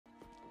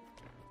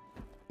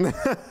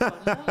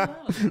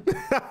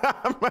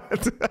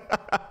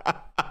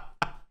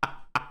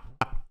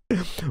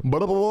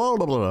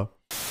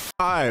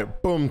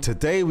Alright, boom.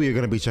 Today we are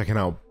going to be checking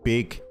out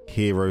Big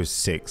Hero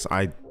 6.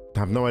 I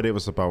have no idea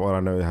what's about. All I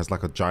know, it has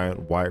like a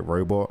giant white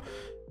robot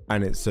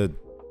and it's a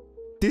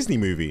Disney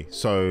movie.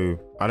 So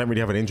I don't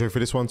really have an intro for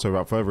this one. So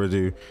without further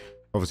ado,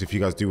 obviously if you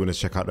guys do want to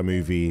check out the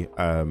movie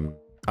and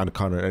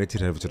kind of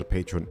edited over to the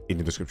Patreon in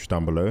the description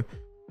down below.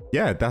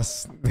 Yeah,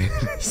 that's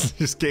let's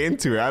just get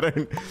into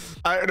it.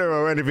 I don't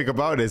know anything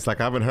about this. Like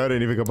I haven't heard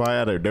anything about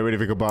it. I don't know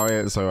anything about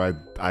it. So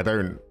I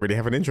don't really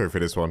have an intro for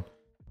this one.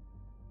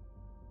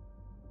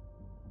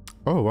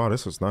 Oh wow,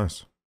 this looks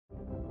nice.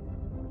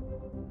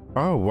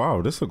 Oh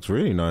wow, this looks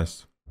really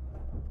nice.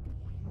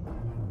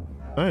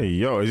 Hey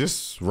yo, is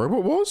this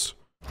Robot Wars?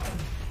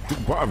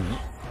 What?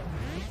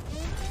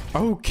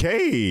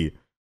 Okay.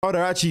 Oh,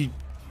 they're actually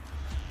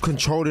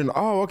controlling.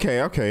 Oh,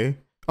 okay, okay.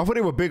 I thought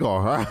they were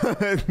bigger.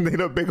 They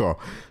look bigger.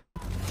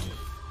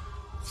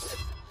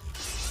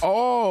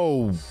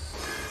 Oh.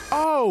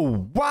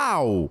 Oh,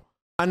 wow.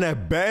 And they're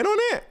betting on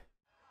it?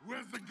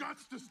 Where's the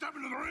guts to step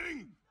into the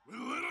ring with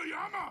little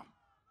Yama?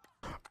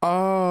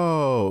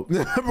 Oh.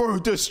 Bro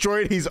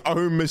destroyed his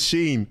own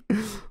machine. I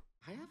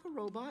have a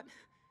robot.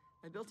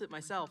 I built it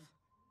myself.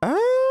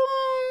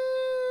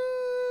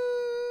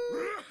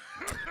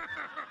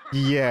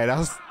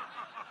 Yeah,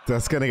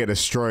 that's gonna get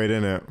destroyed,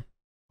 innit?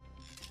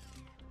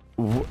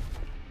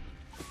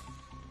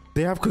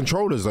 They have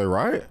controllers though,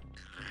 right?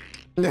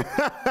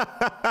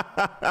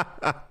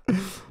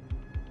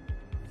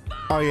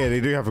 Oh yeah, they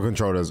do have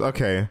controllers.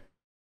 Okay.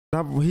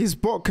 Now, his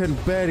bot can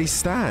barely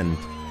stand.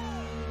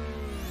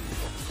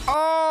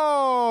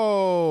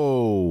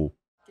 Oh!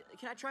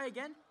 Can I try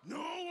again?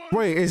 No.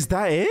 Wait, is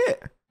that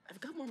it? I've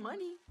got more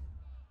money.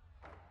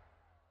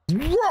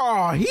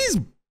 Raw,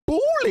 he's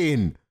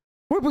balling.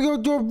 Wait, but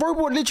your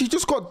robot literally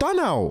just got done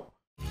out.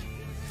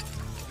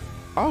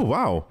 Oh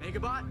wow.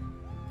 Megabot,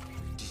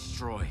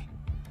 destroy.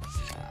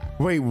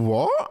 Wait,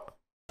 what?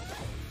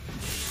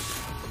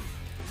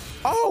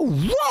 Oh,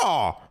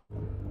 raw.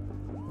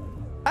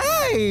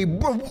 Hey,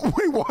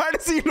 wait, why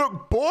does he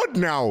look bored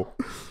now?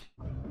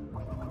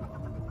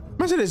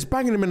 Imagine it's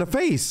banging him in the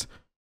face.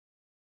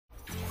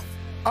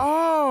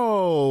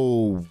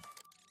 Oh.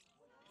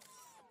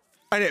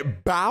 And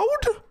it bowed?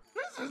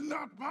 This is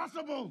not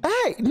possible.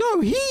 Hey,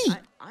 no,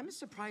 I'm as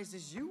surprised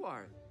as you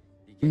are.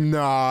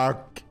 Nah.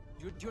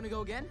 Do you want to go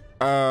again?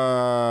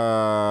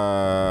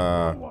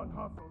 One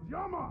hustle,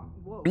 Yama.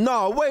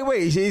 No,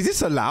 wait. Is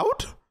this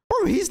allowed?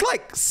 Bro, he's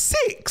like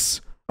 6.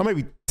 Or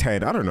maybe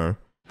 10. I don't know.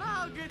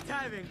 Oh, good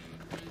timing.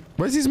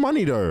 Where's his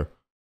money though?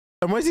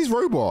 And where's his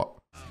robot?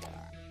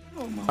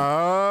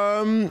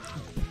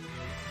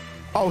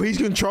 Oh, he's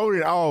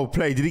controlling. Oh,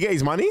 play. Did he get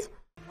his money?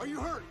 Are you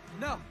hurt?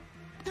 No.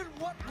 Then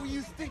what were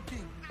you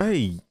thinking?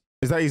 Hey,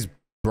 is that his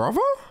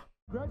brother?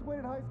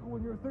 Graduated high school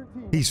when you were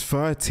 13. He's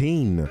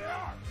 13.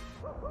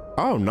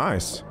 Oh,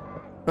 nice.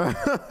 You're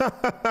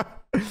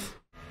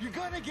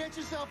gonna get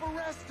yourself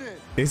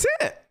arrested. Is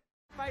it?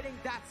 Fighting,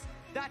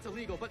 that's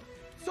illegal, but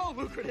so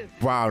lucrative.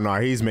 Wow,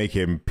 no, he's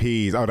making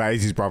peas. Oh, that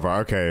is his brother.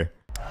 Okay.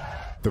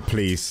 The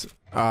police.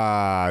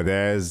 Ah,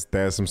 there's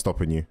some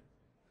stopping you.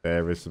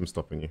 There is some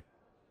stopping you.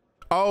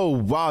 Oh,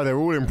 wow, they're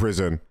all in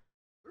prison.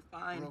 We're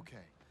fine. We're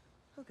okay.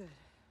 Oh, good.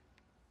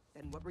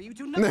 And what were you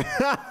doing? Do I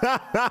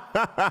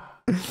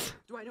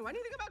know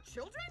anything about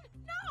children?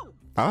 No.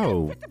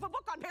 Oh. Picked up a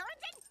book on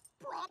parenting?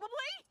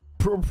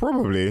 Probably.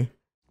 Probably.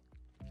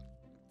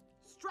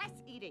 Stress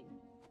eating.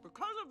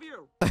 Because of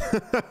you.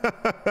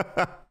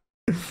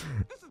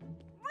 This is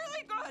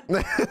really good.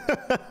 There's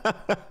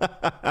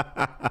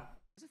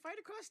a fight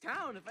across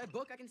town. If I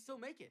book, I can still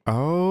make it.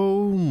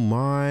 Oh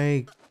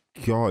my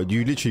God,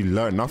 you literally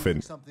learned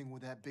nothing. Something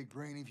with that big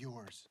brain of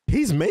yours.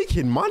 He's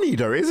making money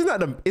though. Isn't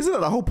that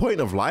the whole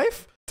point of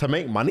life? To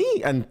make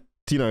money and,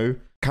 you know,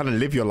 kind of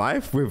live your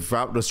life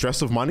without the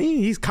stress of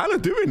money? He's kind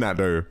of doing that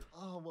though.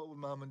 Oh, what would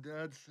mom and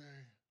dad say?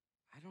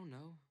 I don't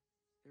know.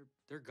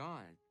 They're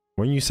gone.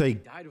 When you say,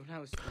 Died when I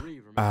was 3,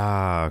 remember?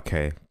 ah,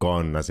 okay.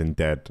 Gone as in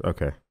dead.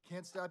 Okay.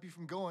 Can't stop you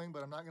from going,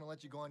 but I'm not gonna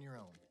let you go on your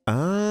own.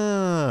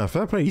 Ah,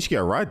 fair play. You should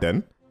get a ride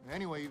then.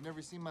 Anyway, you've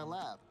never seen my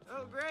lab.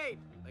 Oh, great.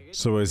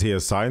 So is he a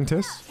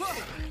scientist?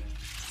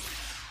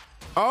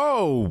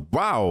 Oh,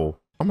 wow.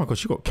 Oh my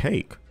gosh, you got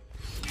cake.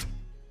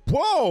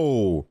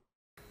 Whoa.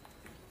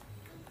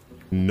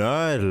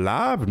 Nerd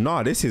lab?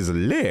 Nah, this is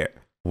lit.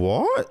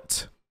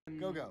 What?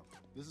 Go.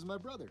 This is my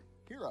brother,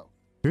 Hero.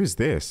 Who's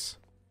this?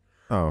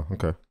 Oh,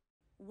 okay.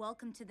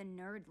 Welcome to the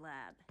Nerd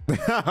Lab.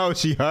 Oh,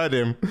 she heard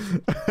him.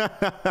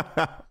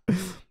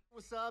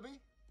 Wasabi,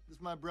 this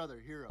is my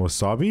brother, Hero.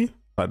 Wasabi?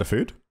 Like the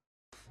food?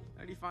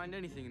 How do you find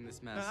anything in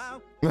this mess?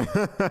 Place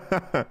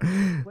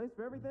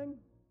for everything?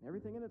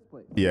 Everything in its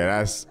place. Yeah,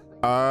 that's...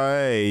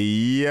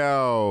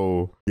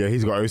 yo. Yeah,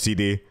 he's got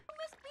OCD.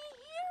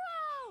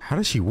 How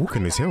does she walk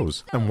in these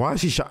hills? And why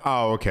is she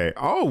oh, okay.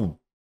 Oh,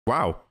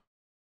 wow.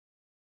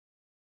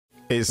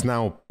 It's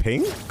now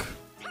pink?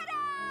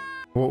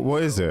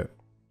 What is it?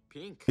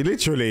 Pink.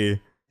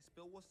 Literally.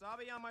 Spill wasabi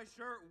Bobby on my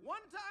shirt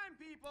one time,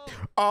 people.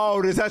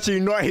 Oh, that's actually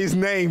not his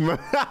name.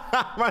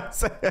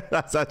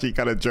 That's actually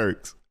kind of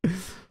jokes.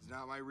 It's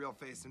not my real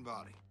face and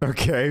body.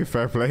 Okay,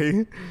 fair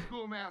play.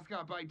 School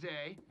mascot by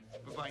day,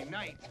 but by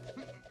night.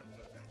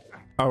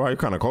 All right,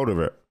 kind of cold of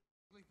it.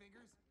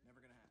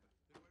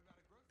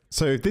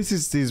 So if this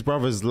is his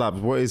brother's lab,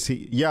 what is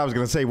he? Yeah, I was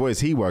gonna say, what is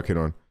he working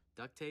on?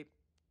 Duct tape?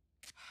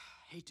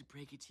 Hate to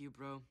break it to you,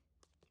 bro.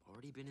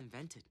 Already been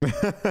invented.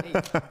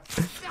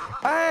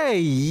 Hey,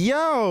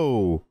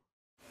 yo!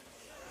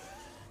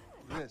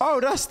 Oh,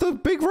 that's the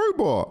big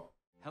robot.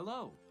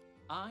 Hello,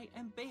 I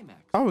am Baymax.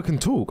 Oh, it can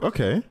talk.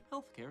 Okay.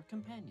 Healthcare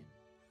companion.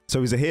 So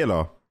he's a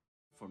healer.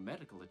 For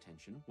medical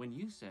attention when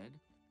you said,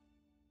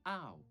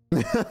 ow.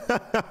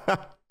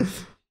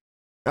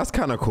 That's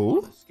kind of cool.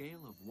 On a scale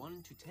of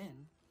 1 to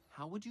 10,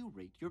 how would you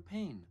rate your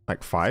pain?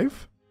 Like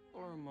 5?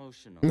 Or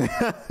emotional.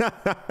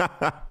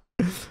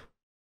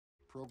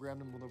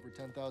 Programmed him with over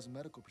 10,000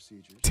 medical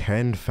procedures.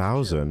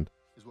 10,000.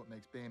 Is what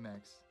makes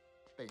Baymax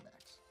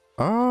Baymax.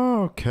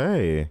 Oh,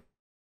 okay.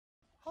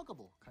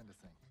 Huggable kind of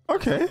thing.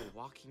 Okay. A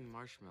walking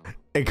marshmallow.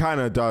 It kind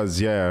of does,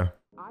 yeah.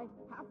 I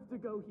have to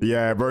go here.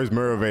 Yeah, bro's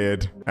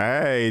motivated.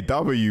 Hey,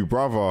 W,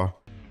 brother.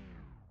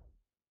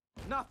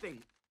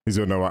 Nothing. He's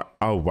gonna know what.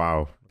 Oh,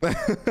 wow. Wow.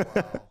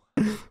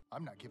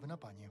 I'm not giving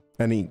up on you.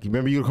 And he,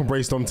 remember you can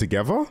brainstorm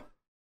together?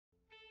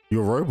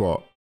 You're a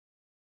robot.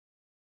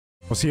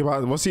 What's he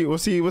about? What's he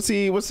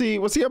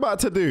about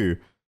to do?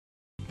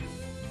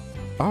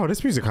 Oh,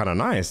 this music kind of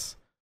nice.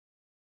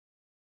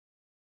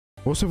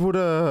 What's with all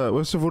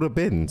the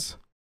bins?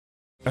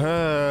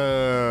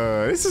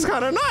 This is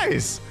kind of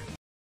nice.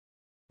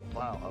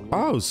 Wow.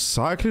 Oh,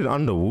 cycling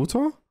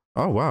underwater?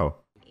 Oh, wow.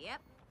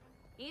 Yep.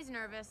 He's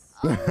nervous.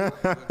 You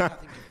have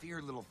nothing to fear,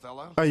 little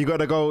fellow. Oh, you got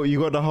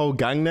the whole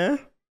gang there?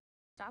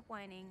 Stop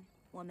whining.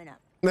 Woman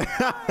up. What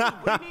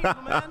do you need,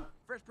 little man?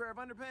 Fresh pair of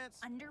underpants?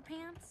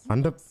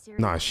 Underpants?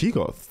 Nah, she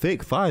got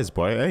thick thighs,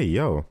 boy. Hey,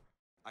 yo.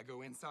 I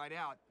go inside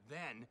out,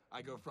 then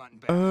I go front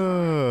and back.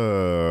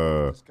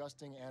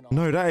 Disgusting and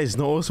No, that is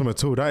not awesome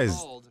at all. That is.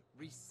 Called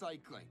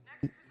recycling.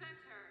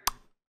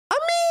 I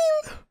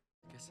mean.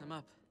 Guess I'm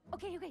up.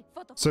 Okay,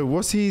 photo. So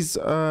what's his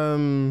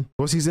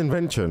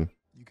invention?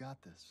 You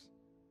got this.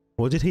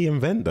 What did he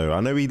invent though? I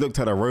know he looked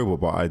at a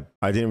robot, but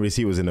I didn't really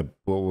see what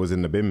was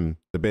in the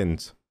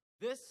bins.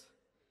 This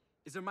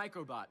is a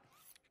microbot.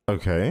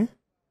 Okay.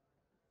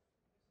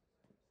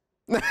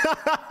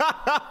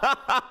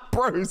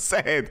 Bro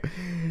said.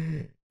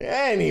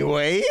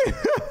 Anyway.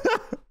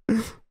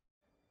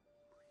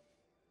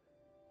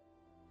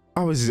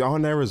 Oh, is he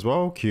on there as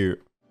well?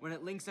 Cute. When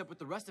it links up with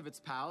the rest of its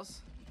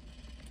pals.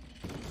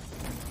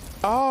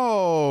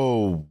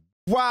 Oh,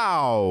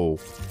 wow.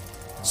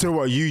 So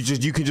what, you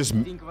can just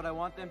Think what I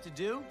want them to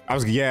do?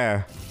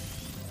 yeah.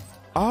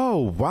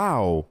 Oh,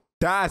 wow.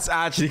 That's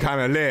actually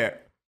kind of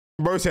lit.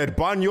 Bro said,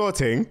 bun your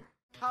thing.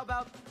 How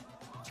about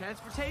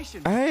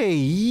transportation? Hey,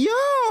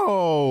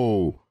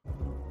 yo.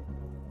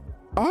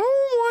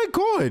 Oh my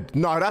God.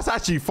 No, that's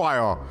actually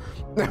fire.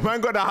 That man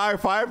got the high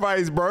five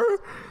eyes, bro.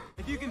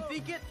 If you can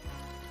think it,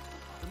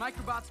 the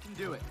microbots can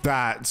do it.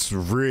 That's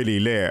really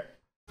lit.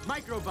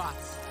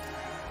 Microbots.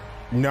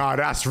 No,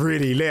 that's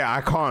really lit.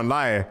 I can't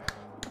lie.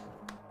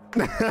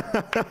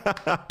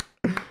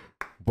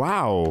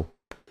 Wow.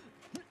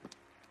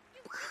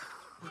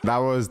 That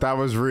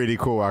was really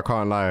cool. I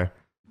can't lie.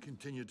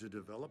 Continue to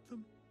develop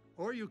them,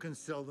 or you can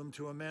sell them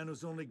to a man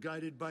who's only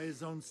guided by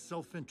his own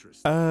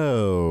self-interest.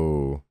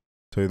 Oh,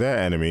 so they're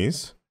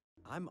enemies.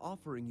 I'm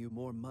offering you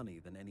more money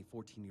than any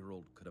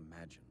 14-year-old could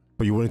imagine.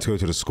 But you wanted to go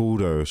to the school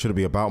though. Should it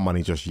be about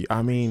money?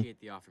 I mean, Appreciate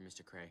the offer,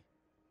 Mr. Cray,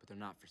 but they're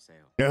not for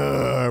sale.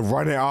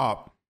 run it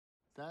up.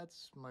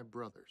 That's my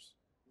brother's.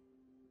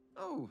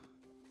 Oh.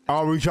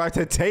 Oh, we tried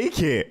to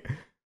take it.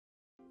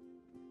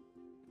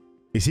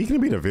 Is he gonna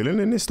be the villain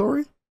in this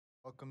story?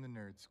 Welcome to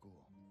nerd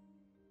school.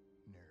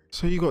 Nerd.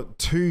 So you got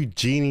 2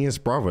 genius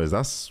brothers.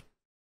 That's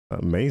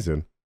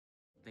amazing.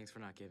 Thanks for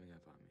not giving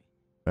up on me.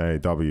 Hey,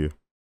 W.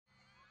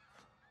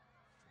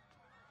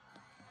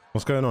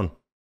 What's going on?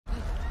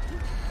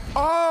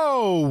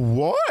 Oh,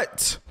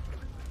 what?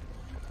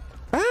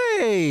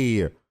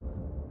 Hey.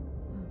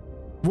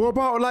 What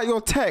about like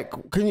your tech?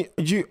 Can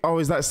you oh,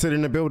 is that still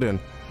in the building?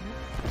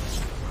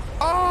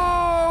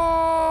 Oh!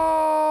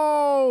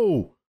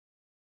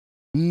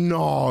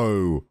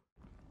 No.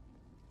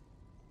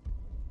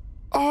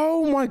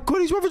 Oh my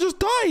God, his brother just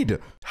died.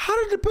 How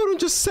did the building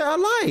just set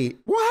alight?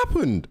 What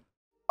happened?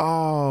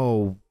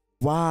 Oh,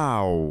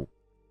 wow.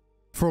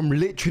 From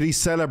literally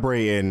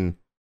celebrating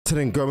to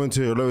then going to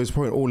the lowest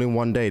point all in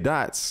one day.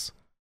 That's,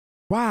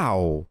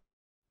 wow.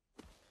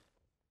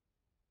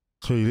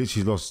 So he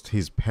literally lost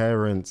his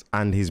parents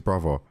and his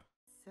brother.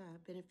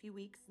 It's been a few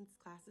weeks since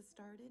classes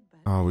started, but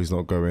Oh, he's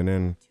not going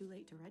in. too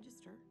late to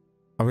register.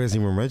 Oh, he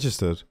hasn't even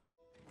registered.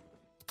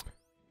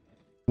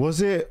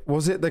 Was it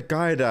the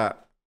guy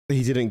that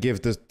he didn't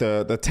give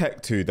the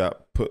tech to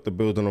that put the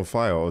building on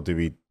fire, or do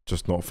we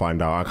just not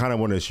find out? I kind of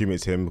want to assume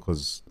it's him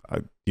because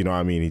you know what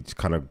I mean. He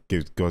kind of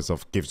gives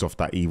off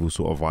that evil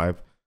sort of vibe,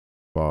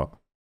 but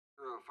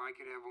If I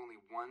could have only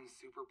one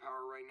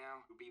superpower right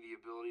now would be the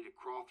ability to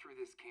crawl through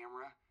this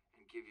camera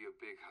and give you a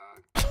big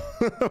hug.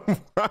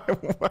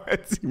 Why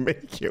does he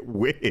make it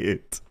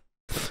weird?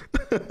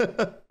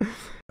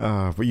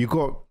 But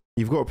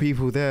you've got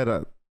people there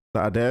that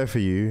are there for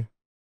you.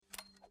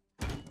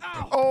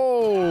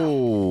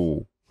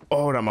 Oh,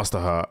 that must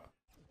have hurt.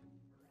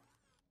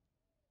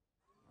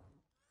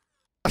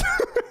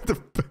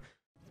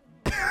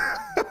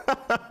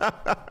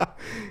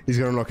 He's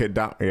gonna knock it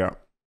down. Yeah.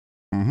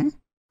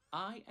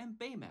 I am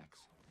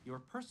Baymax, your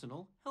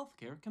personal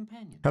healthcare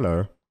companion.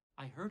 Hello.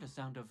 I heard a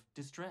sound of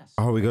distress.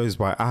 Oh, he goes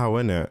by ow,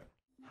 innit?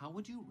 How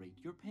would you rate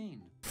your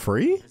pain?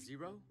 3?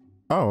 0?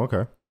 Oh,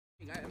 okay.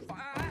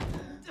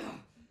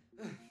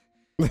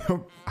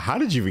 How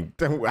did you even?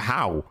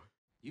 How?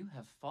 You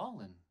have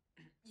fallen.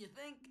 You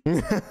think?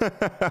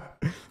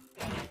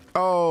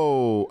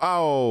 Oh.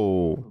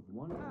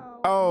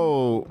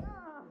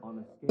 On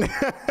a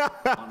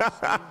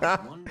scale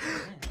of 1 to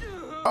 10.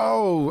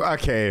 Oh,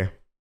 okay.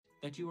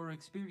 That you are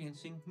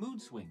experiencing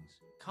mood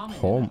swings, common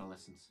Home. in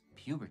adolescence,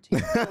 puberty.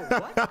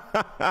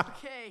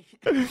 Okay.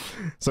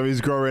 So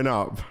he's growing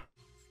up.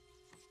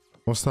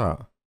 What's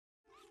that?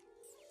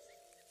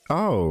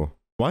 Oh,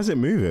 why is it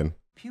moving?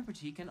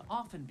 Puberty can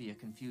often be a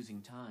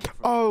confusing time.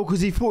 Oh,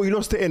 because he thought he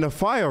lost it in a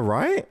fire,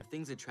 right?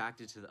 Things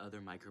attracted to the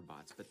other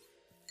microbots, but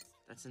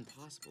that's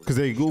impossible. Because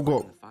they all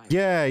got...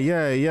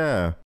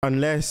 Yeah.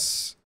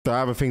 Unless the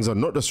other things are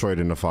not destroyed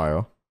in the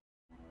fire.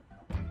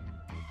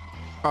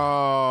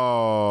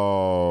 Oh.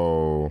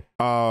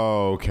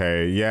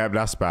 Okay. Yeah,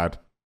 that's bad.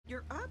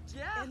 You're up,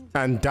 yeah.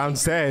 And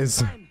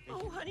downstairs.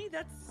 Oh, honey,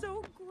 that's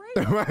so great.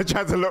 I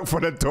tried to look for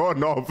the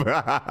doorknob.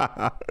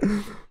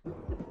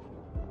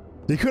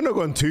 You couldn't have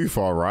gone too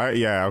far, right?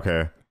 Yeah,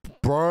 okay.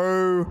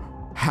 Bro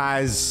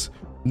has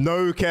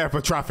no care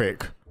for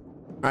traffic.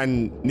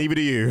 And neither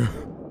do you.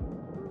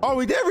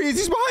 Oh, there he is.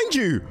 He's behind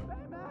you.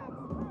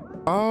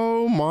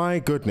 Oh, my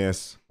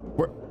goodness.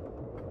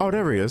 Oh,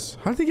 there he is.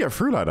 How did he get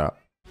through like that?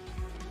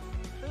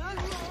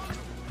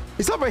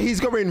 It's either he's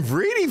going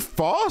really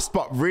fast,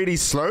 but really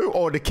slow,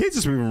 or the kid's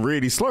just moving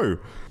really slow.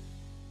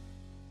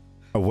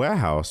 A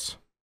warehouse.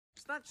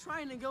 It's not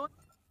trying to go.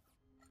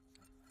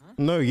 Huh?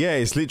 No, yeah,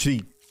 it's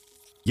literally...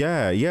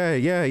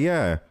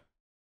 Yeah.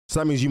 So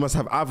that means you must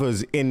have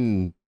others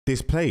in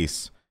this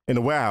place, in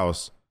the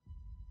warehouse.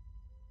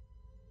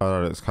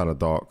 Oh, it's kind of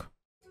dark.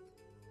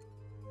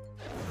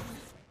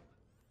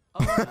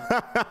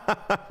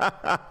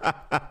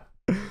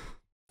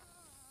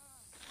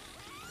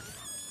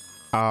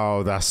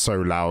 Oh, that's so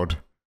loud.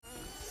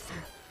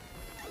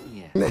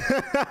 Yeah.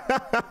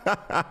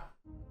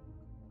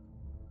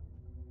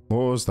 What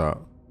was that?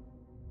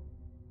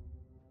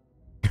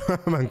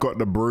 Man got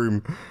the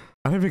broom.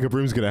 I don't think a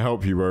broom's gonna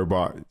help you, bro,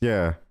 but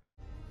yeah.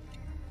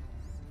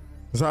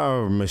 Is that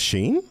a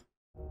machine?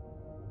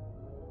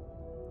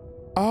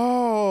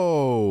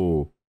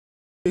 Oh,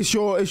 it's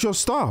your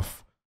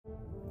stuff.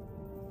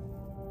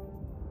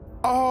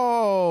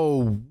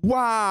 Oh,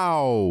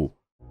 wow.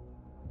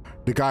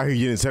 The guy who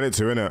you didn't sell it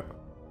to, innit?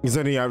 He's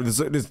only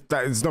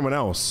there's no one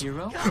else.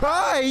 Hero?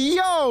 Hey,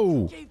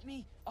 yo! Gave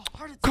me a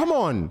heart attack. Come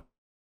on.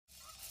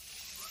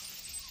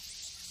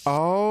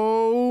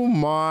 Oh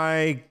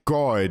my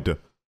god.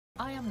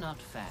 I am not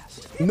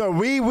fast. No,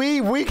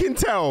 we can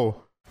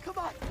tell. Come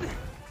on.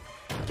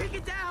 Kick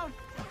it down.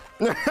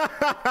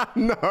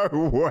 No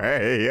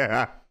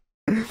way.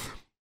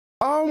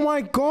 Oh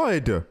my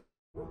god.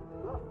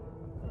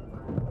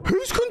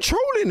 Who's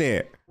controlling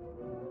it?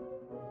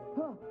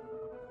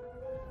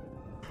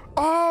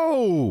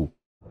 Oh.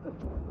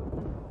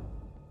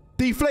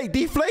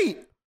 Deflate.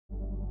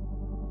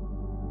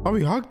 Oh,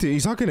 he hugged it.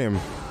 He's hugging him.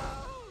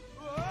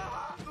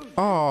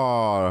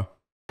 Oh.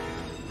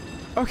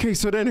 Okay,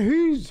 so then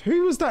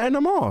who was that in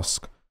the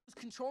mask? Was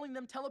controlling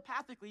them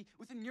telepathically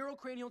with a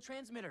neurocranial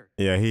transmitter.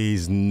 Yeah,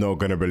 he's not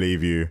gonna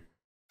believe you.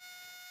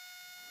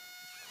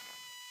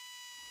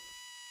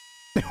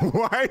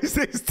 Why is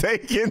this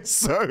taking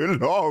so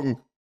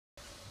long?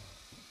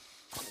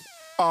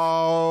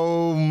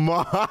 Oh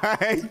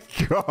my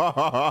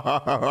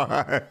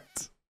god.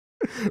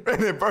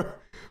 And then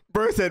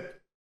bro said,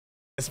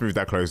 let's move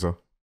that closer.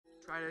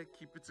 Try to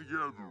keep it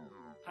together.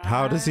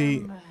 How does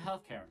he...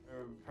 Healthcare,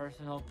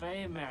 personal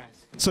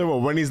Baymax. So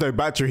what, when he's no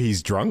battery,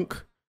 he's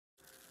drunk?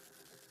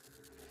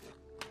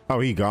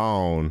 Oh, he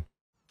gone.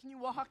 Can you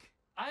walk?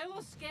 I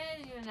will scan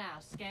you now.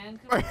 Scan.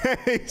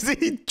 Is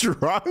he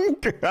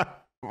drunk?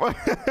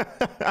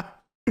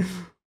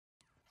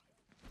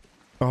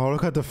 Oh,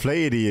 look how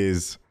deflated he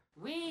is.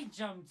 We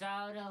jumped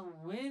out a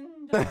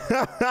window.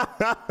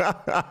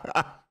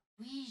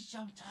 We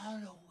jumped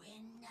out a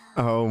window.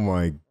 Oh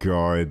my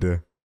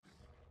god.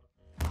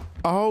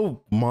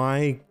 Oh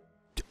my.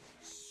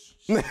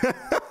 I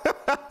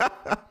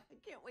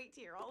can't wait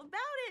to hear all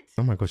about it.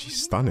 Oh my god, she's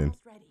stunning.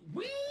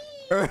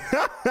 All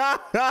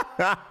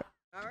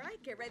right,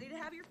 get ready to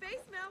have your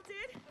face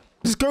melted.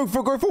 Just go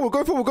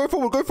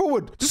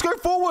forward. Just go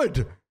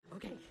forward.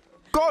 Okay.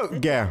 Go.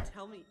 Yeah.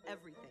 Tell me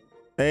everything.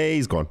 Hey,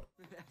 he's gone.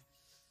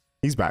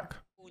 He's back.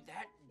 Oh,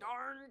 that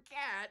darn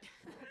cat.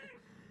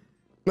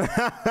 Man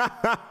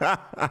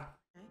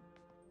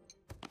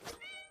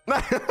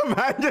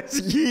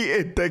just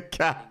yeeted the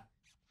cat.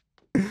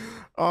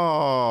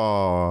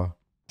 Oh,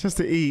 just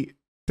to eat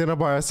dinner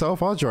by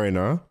herself. I'll join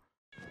her.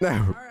 No. All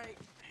right.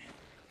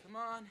 Come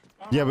on.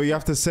 Yeah, but you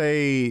have to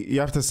say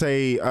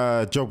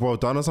job well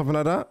done or something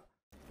like that.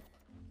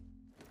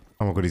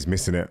 Oh my god, he's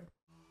missing it.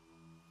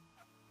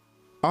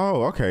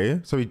 Oh,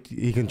 okay. So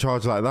he can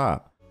charge like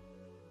that.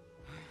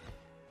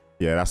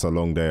 Yeah, that's a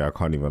long day. I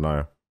can't even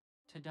know.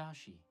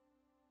 Tadashi.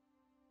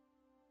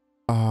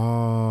 Oh.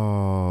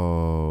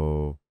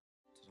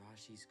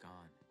 Tadashi's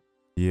gone.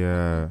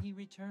 Yeah. He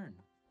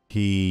returned.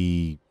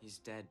 He's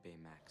dead,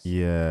 Baymax.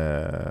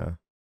 Yeah.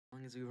 As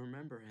long as we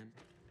remember him.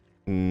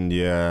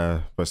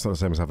 Yeah, but it's not the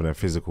same as having a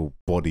physical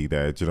body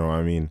there. Do you know what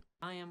I mean?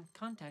 I am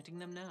contacting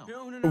them now.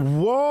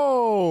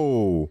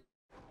 Whoa!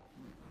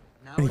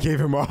 He gave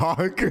him a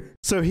hug.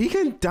 So he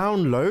can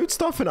download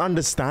stuff and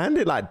understand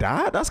it like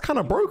that? That's kind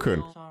of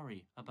broken.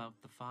 Sorry about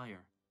the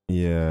fire.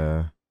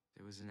 Yeah.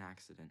 It was an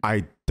accident.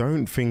 I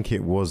don't think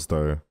it was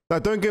though. Now,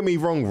 don't get me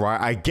wrong,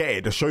 right? I get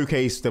it. The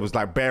showcase, there was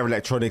like bare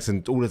electronics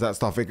and all of that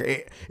stuff.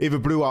 If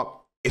it blew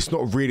up, it's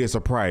not really a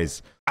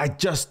surprise. I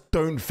just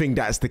don't think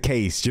that's the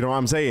case. Do you know what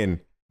I'm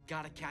saying?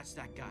 Gotta catch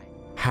that guy.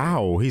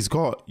 How? He's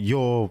got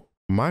your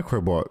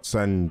microbots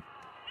and...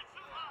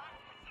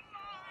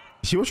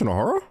 Is she watching a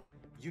horror?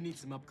 You need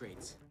some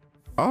upgrades.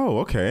 Oh,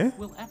 okay.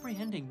 Will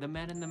apprehending the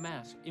man in the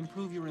mask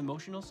improve your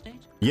emotional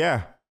state?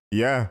 Yeah.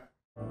 Yeah.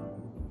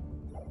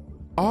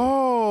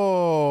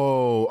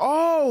 Oh.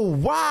 Oh,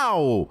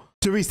 wow.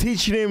 So he's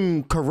teaching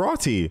him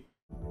karate.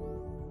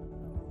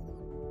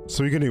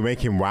 So you're going to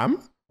make him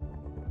wham?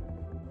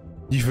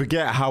 You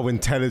forget how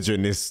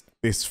intelligent this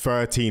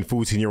 13,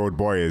 14-year-old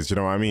boy is. You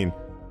know what I mean?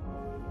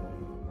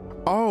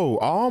 Oh,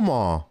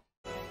 armor.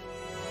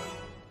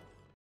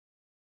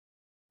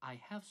 I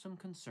have some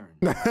concerns.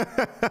 They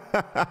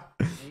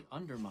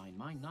undermine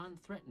my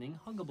non-threatening,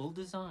 huggable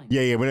design.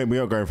 Yeah, we're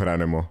not going for that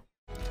anymore.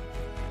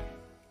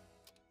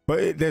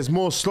 But there's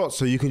more slots,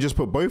 so you can just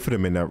put both of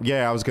them in there.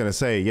 Yeah, I was going to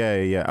say,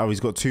 yeah. Oh, he's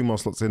got 2 more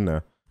slots in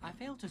there. I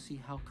fail to see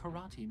how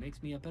karate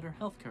makes me a better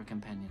healthcare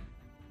companion.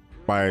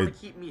 By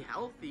keep me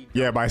healthy.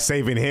 Yeah, by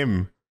saving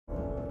him.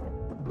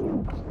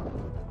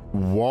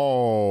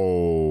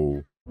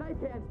 Whoa.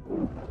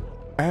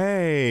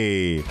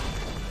 Hey.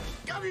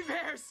 Gummy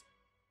bears.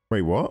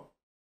 Wait, what?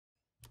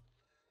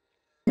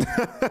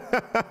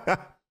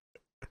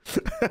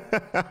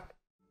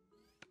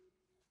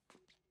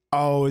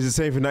 Oh, it's the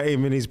same thing that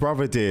even his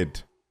brother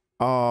did.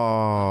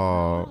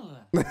 Oh.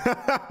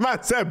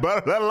 Man said, blah,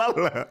 blah,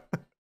 blah.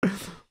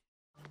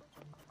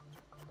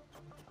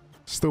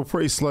 Still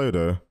pretty slow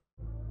though.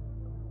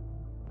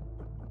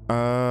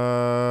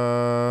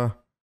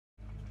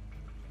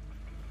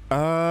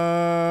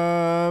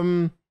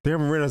 They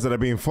haven't realized that they're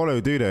being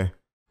followed, do they?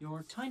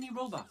 Your tiny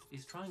robot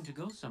is trying to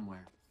go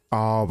somewhere.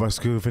 Oh, but it's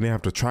good if they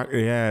have to track.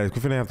 Yeah, it's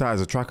good if they have that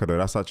as a tracker though.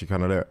 That's actually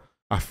kind of lit.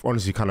 I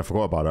honestly kind of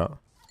forgot about that.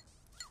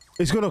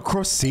 It's gonna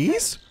cross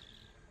seas?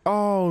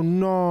 Oh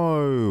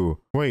no.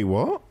 Wait,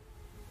 what?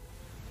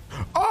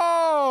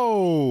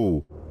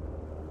 Oh!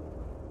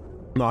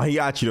 No, he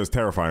actually looks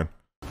terrifying.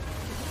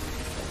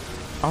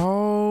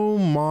 Oh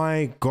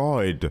my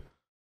god.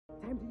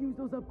 Time to use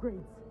those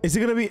upgrades. Is it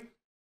gonna be...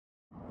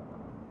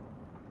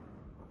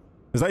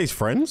 Is that his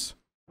friends?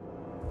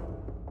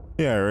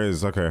 Yeah, it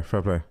is. Okay,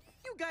 fair play.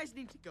 You guys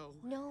need to go.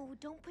 No,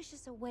 don't push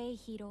us away,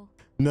 Hiro.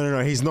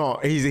 No, he's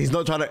not. He's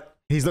not trying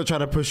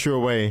to push you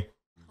away.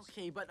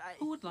 Okay, but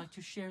Who would like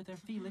to share their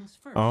feelings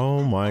first?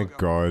 Oh my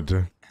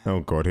god. Oh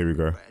god, here we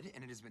go.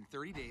 And it has been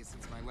 30 days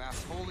since my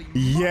last holy...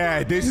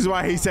 Yeah, this is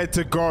why he said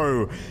to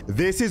go.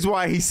 This is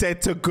why he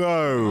said to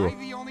go. Am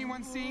I the only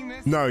one seeing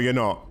this? No, you're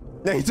not.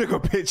 He took a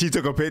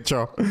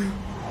picture.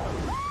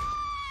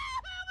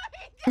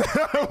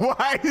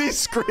 Why is he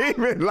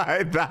screaming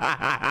like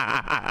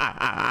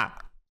that?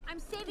 I'm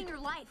saving your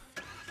life.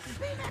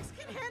 Baymax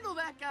can handle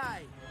that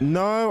guy.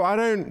 No, I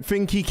don't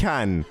think he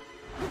can.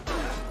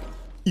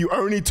 You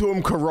only taught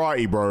him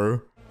karate,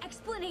 bro.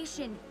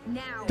 Explanation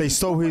now. They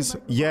stole his...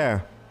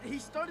 Yeah. He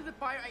started the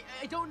fire.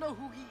 I don't know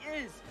who he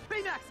is.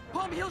 Baymax,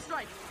 palm heel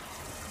strike.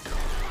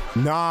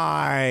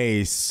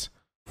 Nice.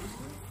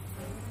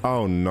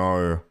 Oh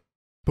no.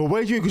 But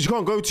where do you... Because you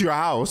can't go to your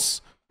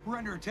house. We're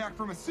under attack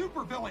from a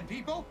super villain,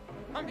 people.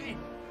 I mean,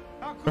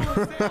 how cool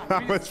is that?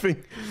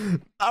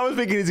 I was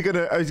thinking he's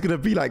gonna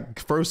be like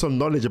throw some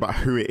knowledge about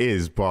who it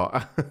is,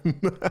 but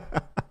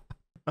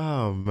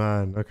oh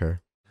man, okay.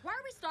 Why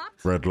are we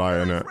stopped? Red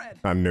light in it.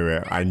 I knew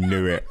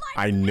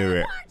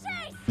it.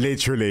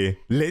 Literally.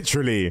 Let's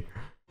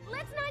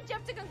not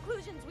jump to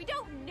conclusions. We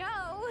don't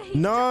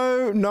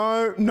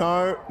know.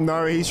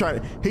 No. He's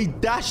trying. He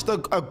dashed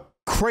a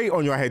crate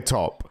on your head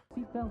top.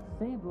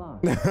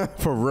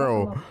 For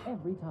real.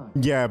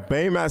 Yeah,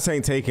 Baymax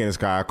ain't taking this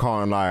guy. I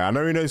can't lie. I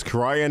know he knows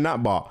karate and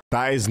that, but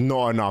that is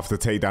not enough to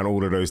take down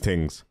all of those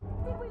things.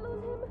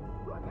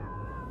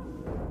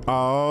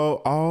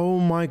 Oh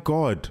my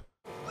god.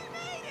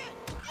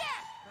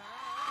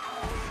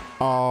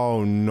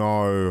 Oh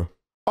no.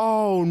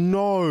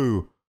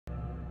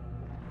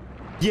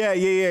 Yeah.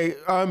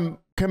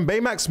 Can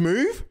Baymax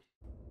move?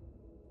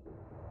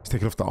 He's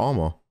taking off the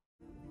armor.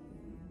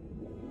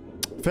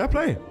 Fair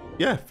play.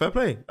 Yeah, fair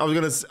play.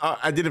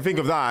 I didn't think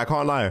of that. I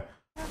can't lie.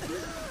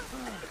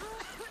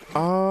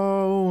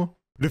 Oh.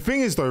 The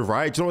thing is though,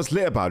 right? Do you know what's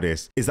lit about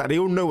this? Is that they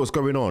all know what's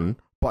going on,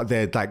 but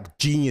they're like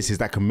geniuses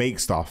that can make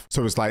stuff.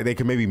 So it's like they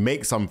can maybe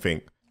make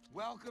something.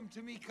 Welcome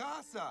to mi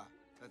casa.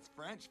 That's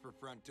French for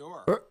front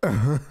door.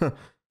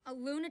 A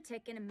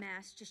lunatic in a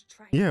mask just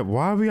tried. Yeah,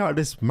 why are we at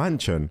this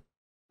mansion?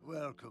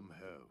 Welcome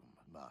home,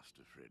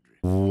 Master Frederick.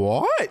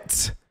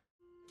 What?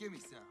 Give me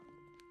some.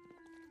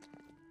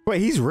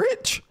 Wait, he's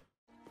rich?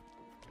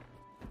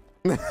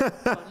 Oh,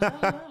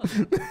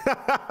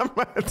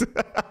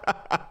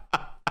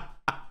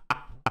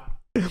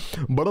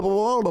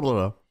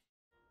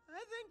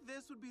 I think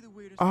this would be the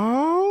weirdest.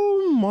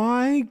 Oh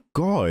my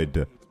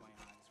god.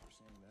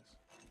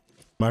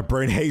 My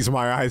brain hates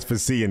my eyes for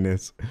seeing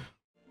this.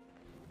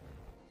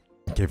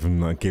 Gives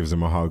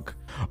him a hug.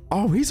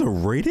 Oh, he's a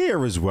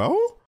radiator as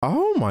well?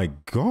 Oh my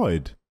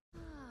god.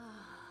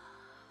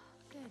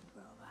 Good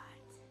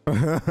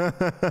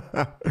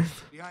robot.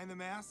 Behind the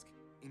mask,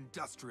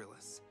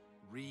 industrialists.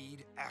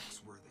 Reed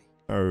Axworthy.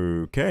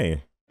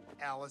 Okay.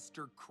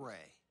 Alistair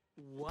Cray.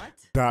 What?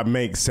 That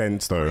makes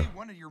sense though.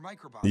 One of your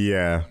microbots.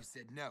 Yeah. You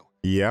said no.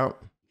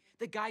 Yep.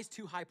 The guy's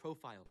too high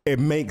profile. It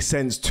makes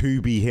sense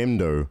to be him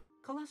though.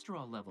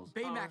 Cholesterol levels.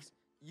 Baymax,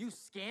 you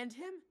scanned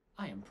him?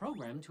 I am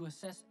programmed to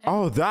assess.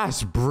 Oh,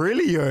 that's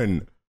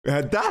brilliant.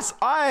 That's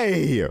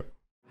I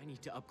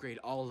need to upgrade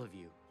all of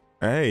you.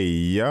 Hey,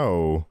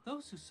 yo.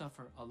 Those who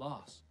suffer a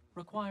loss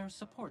require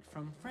support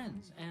from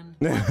friends and.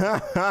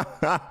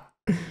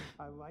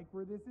 I like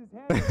where this is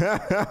headed. Against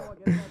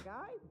that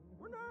guy?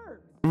 We're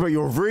nerds. But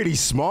you're really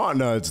smart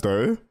nerds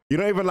though. You're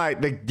not even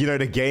like the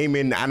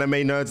gaming anime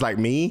nerds like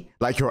me.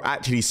 Like you're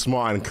actually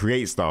smart and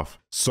create stuff.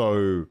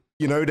 So,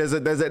 there's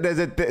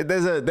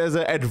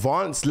a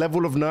advanced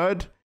level of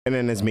nerd, and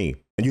then there's me.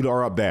 And you lot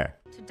are up there.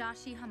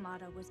 Tadashi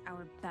Hamada was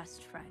our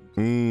best friend.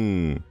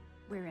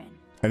 We're in.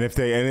 And if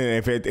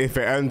it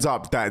ends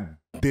up that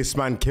this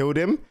man killed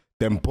him,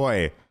 then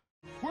boy.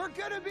 We're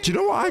gonna be. Do you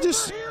know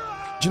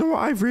what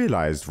I've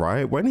realized,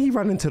 right? When he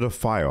ran into the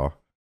fire,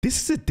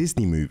 this is a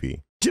Disney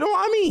movie. Do you know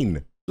what I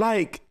mean?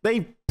 Like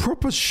they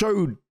proper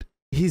showed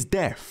his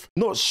death.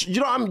 Not, you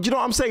know what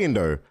I'm saying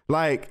though?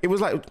 Like it was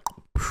like,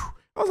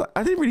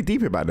 I didn't really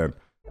deep it back then.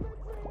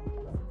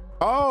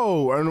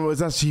 Oh, and it was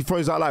that she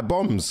throws out like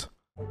bombs.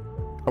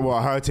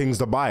 Well, hurting's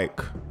the bike.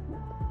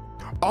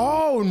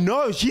 Oh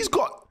no, she's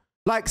got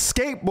like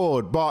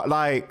skateboard, but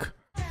like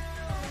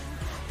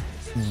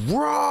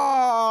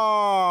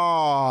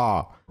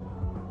raw.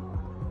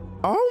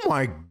 Oh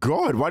my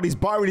god, why he's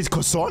buying his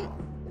croissant?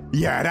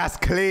 Yeah, that's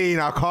clean,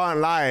 I can't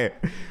lie.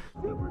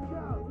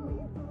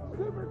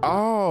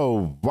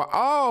 Oh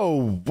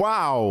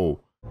wow.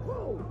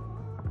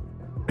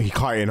 He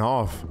cut it in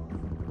half.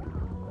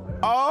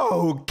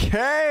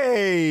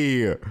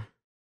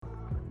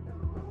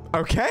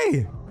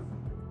 Okay.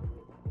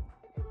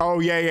 Oh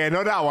yeah,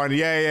 not that one.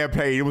 Yeah,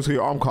 play. You almost got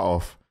your arm cut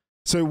off.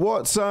 So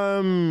what's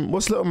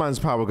Little Man's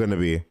power gonna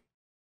be?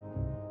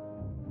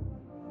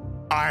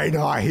 I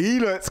know, he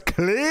looks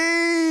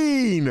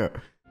clean.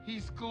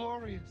 He's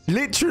glorious.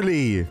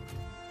 Literally.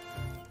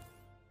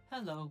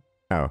 Hello.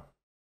 Oh.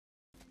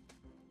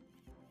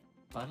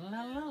 No.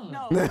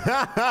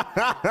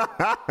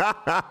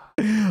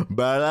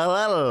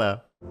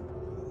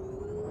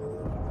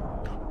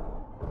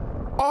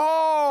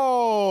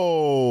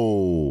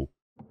 Oh.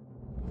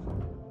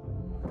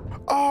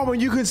 Oh, when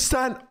you can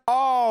stand.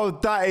 Oh,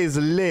 that is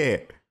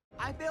lit.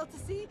 I fail to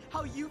see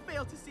how you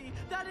fail to see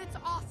that it's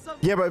awesome.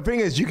 Yeah, but the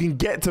thing is, you can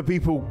get to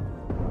people.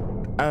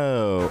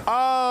 Oh.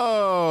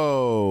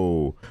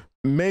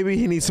 Maybe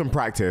he needs some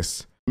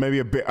practice. Maybe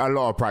a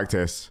lot of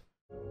practice.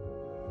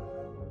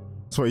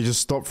 So you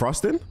just stop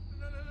thrusting?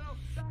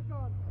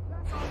 No.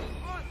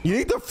 You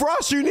need the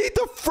thrust.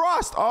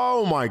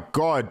 Oh my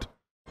god.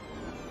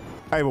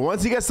 Hey, but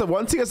once he gets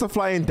the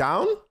flying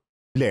down,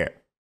 lit.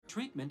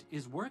 Treatment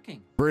is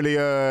working.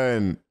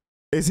 Brilliant.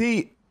 Is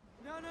he?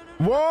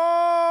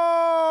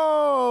 Whoa!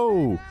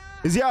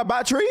 Is he out of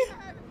battery?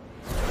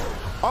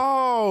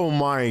 Oh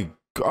my.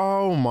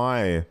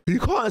 You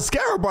can't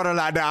scare a brother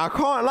like that. I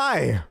can't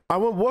lie.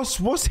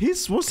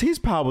 What's his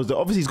powers?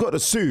 Obviously he's got the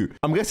suit.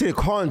 I'm guessing it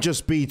can't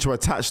just be to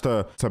attach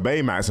to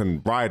Baymax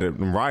and ride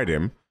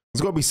him.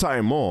 There's got to be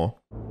something more.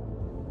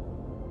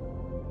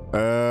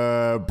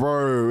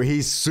 Bro,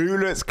 his suit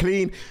looks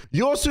clean.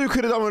 Your suit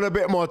could have done with a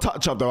bit more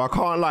touch up though. I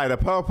can't lie. The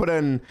purple,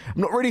 then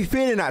I'm not really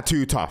feeling that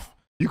too tough.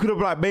 You could have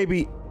like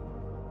maybe.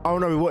 I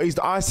don't know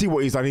I see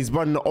what he's done. He's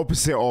done the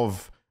opposite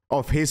of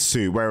his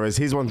suit, whereas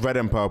his one's red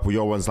and purple,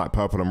 your one's like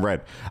purple and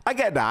red. I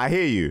get that, I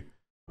hear you.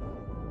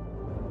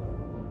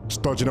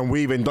 Just dodging and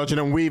weaving. He's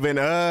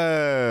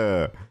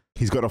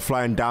got a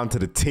flying down to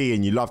the T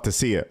and you love to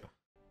see it.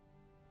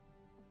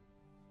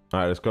 All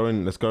right, let's go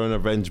and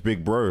avenge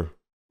Big Bro. That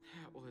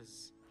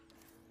was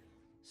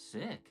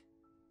sick.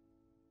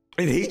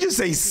 Did he just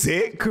say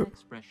sick?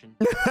 Expression.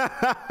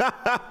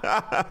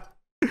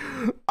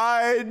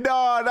 I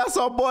know, that's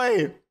our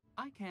boy.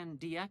 I can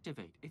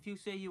deactivate if you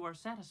say you are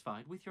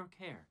satisfied with your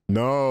care.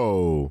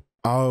 No.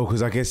 Oh,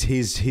 because I guess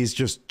his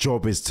just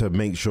job is to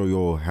make sure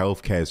your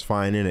healthcare is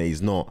fine, innit?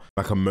 He's not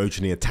like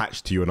emotionally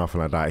attached to you or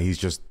nothing like that. He's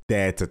just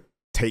there to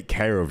take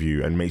care of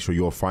you and make sure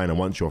you're fine. And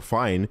once you're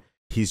fine,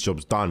 his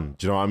job's done.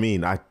 Do you know what I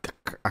mean? I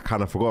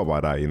kind of forgot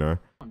about that, you know?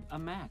 A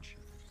match.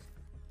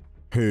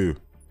 Who?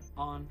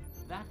 On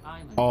that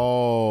island.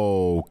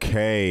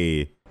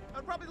 Okay.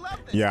 I'd probably love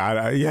this.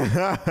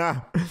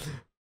 Yeah.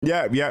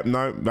 Yeah,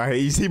 no.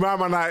 You see my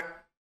man like,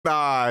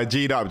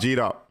 G'd up.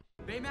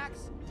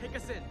 Baymax, take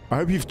us in. I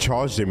hope you've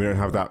charged him. We don't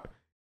have that.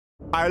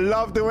 I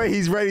love the way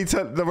he's ready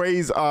to, the way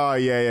he's,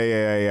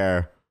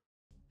 yeah.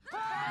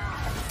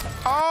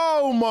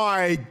 Oh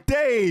my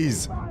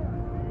days.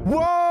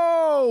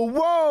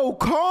 Whoa,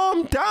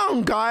 calm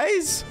down,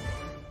 guys.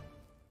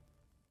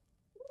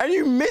 And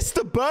you missed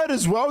the bird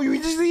as well.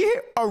 You just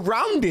hit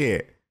around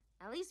it.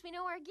 At least we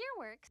know our gear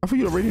works. I thought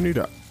you already knew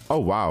that. Oh,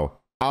 wow.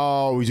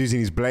 Oh, he's using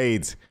his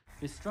blades.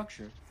 This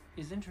structure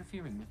is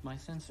interfering with my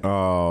sensor.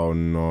 Oh,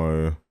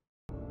 no.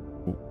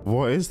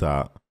 What is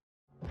that?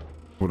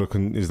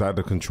 Is that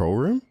the control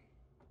room?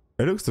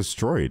 It looks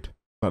destroyed.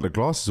 Like the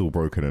glass is all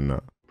broken in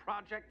that.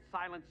 Project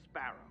Silent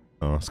Sparrow.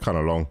 Oh, it's kind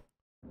of long.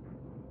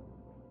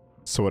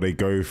 So they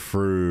go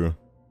through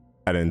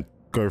and then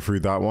go through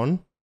that one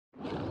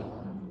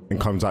and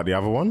comes out the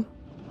other one?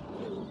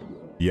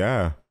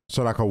 Yeah.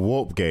 So like a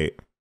warp gate.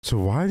 So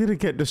why did it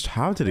get this?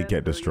 How did it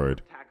get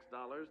destroyed?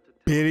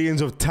 Billions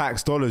of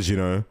tax dollars, you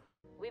know.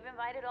 We've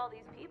invited all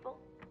these people.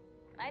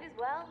 Might as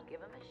well give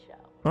them a show.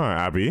 All right,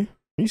 Abby. What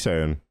are you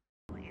saying?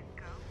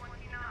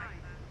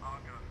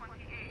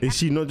 Is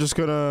she not just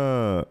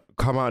gonna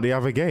come out the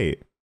other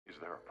gate? Is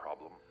there a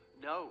problem?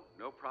 No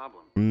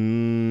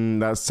problem.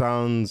 That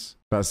sounds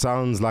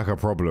like a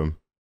problem.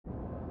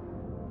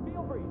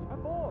 Feel free,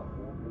 aboard.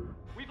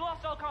 We've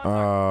lost all contact.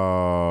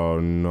 Oh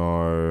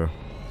no.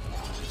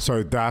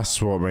 So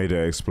that's what made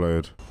it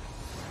explode.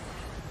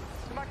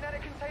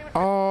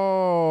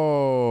 Oh.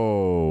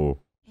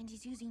 And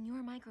he's using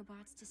your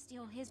microbots to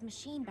steal his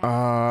machine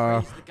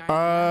back.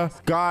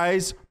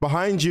 Guys,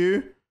 behind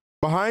you.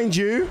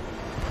 Oh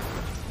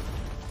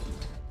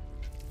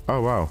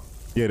wow.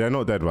 Yeah, they're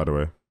not dead, by the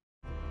way.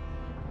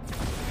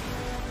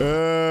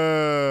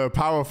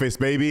 Power fist,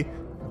 baby.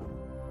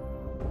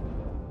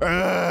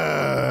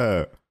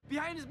 Behind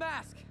his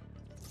mask.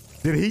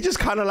 Did he just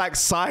kind of like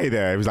sigh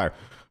there? He was like,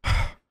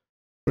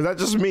 was that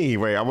just me?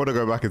 Wait, I want to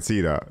go back and see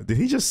that. Did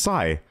he just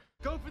sigh?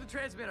 Go for the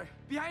transmitter.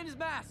 Behind his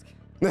mask.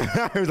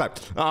 He was like,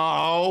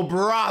 oh,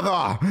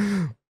 brother.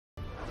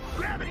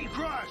 Gravity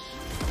crush.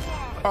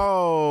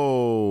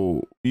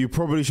 Oh, you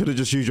probably should have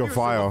just used your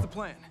fire. What's the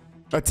plan?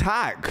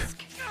 Attack.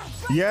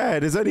 Yeah,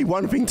 there's only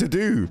one thing to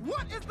do.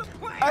 What is the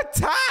plan?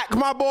 Attack,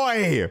 my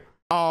boy.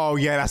 Oh,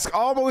 yeah,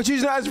 oh my God,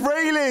 she's using that as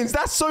railings.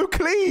 That's so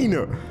clean.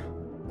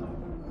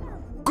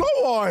 Go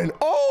on.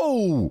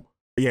 Oh.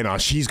 Yeah, no,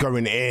 she's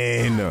going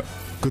in.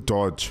 Good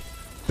dodge.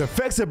 The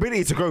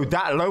flexibility to go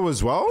that low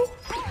as well.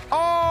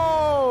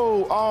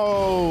 Oh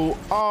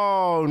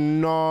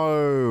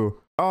no.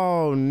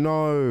 Oh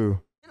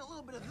no. And a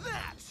little bit of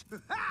that.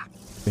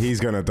 He's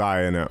gonna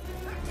die in it.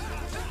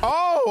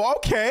 Oh,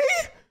 okay.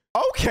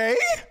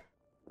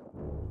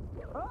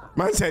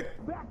 Man said,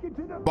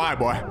 bye,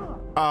 boy.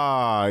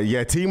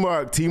 Yeah,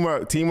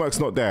 teamwork's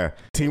not there.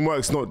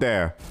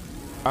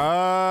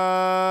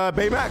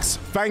 Baymax,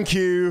 thank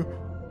you.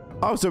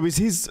 Oh, so is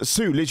his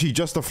suit literally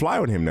just a fly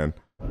on him then?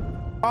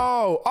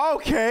 Oh,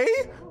 okay.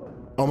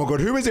 Oh my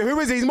God, who is it?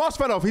 His mask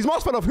fell off.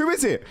 Who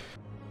is it?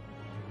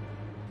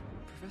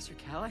 Professor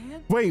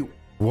Callahan? Wait,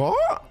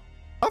 what?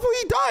 I thought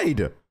he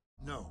died.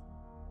 No,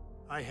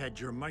 I had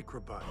your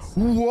microbots.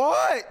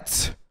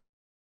 What?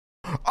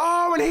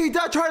 Oh, and he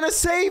died trying to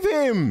save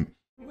him.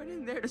 Went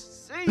in there to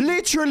save.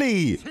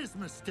 Literally. It's his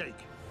mistake.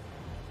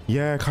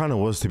 Yeah, it kind of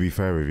was, to be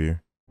fair with you.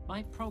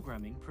 My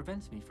programming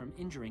prevents me from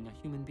injuring a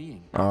human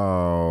being.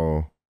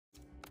 Oh.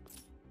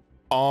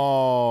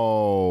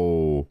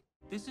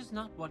 This is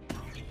not what...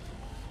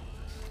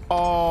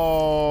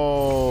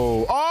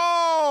 Oh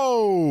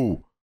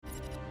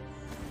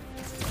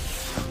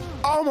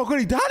my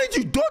God, how did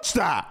you dodge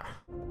that?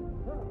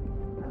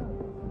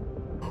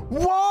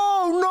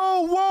 Whoa,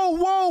 no,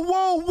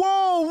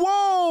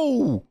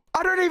 whoa.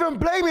 I don't even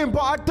blame him,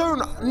 but I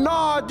don't,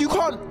 nah, you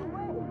can't.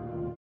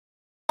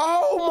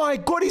 Oh my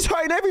God, he's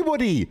hurting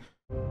everybody.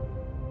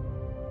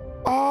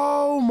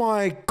 Oh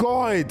my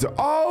God.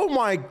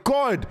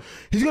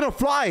 He's gonna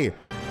fly.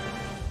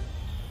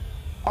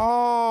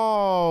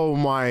 Oh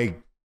my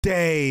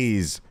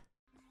days.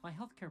 My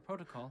healthcare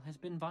protocol has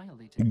been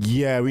violated.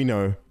 Yeah, we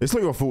know. It's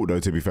not your fault though,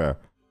 to be fair.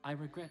 I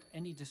regret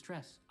any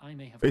distress I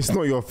may have... It's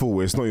not your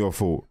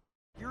fault.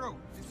 Hero,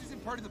 this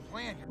isn't part of the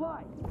plan.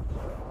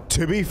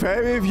 To be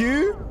fair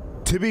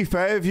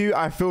with you,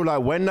 I feel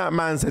like when that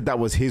man said that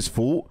was his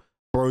fault,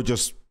 bro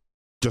just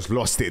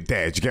lost it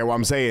there. Do you get what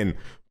I'm saying?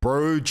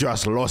 Bro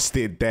just lost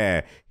it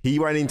there. He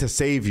ran in to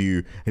save you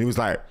and he was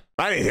like,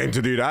 I didn't him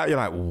to do that. You're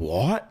like,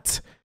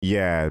 what?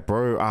 Yeah,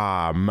 bro.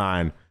 Ah,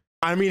 man.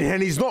 I mean,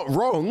 and he's not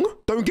wrong.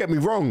 Don't get me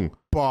wrong.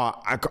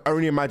 But I can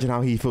only imagine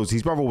how he feels.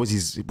 His brother was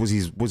his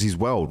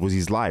world, was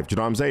his life. Do you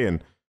know what I'm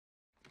saying?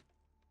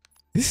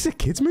 This is a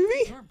kids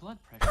movie? Your blood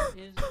pressure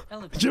is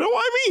elevated. Do you know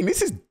what I mean?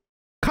 This is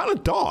kind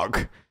of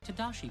dark.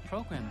 Tadashi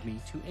programmed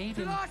me to aid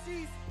in...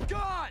 Tadashi's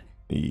gone!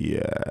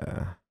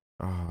 Yeah.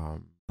 Oh,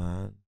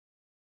 man.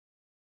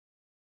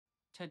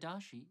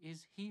 Tadashi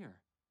is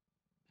here.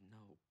 No.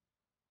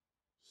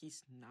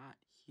 He's not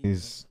here.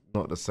 He's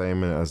not the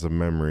same as a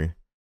memory.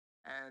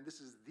 And this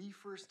is the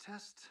first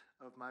test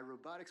of my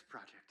robotics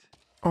project.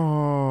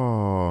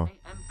 Oh. I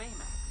am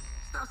Baymax.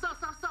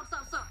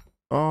 Stop.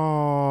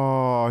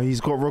 Oh, he's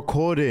got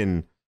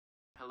recording.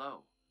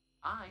 Hello.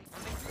 I am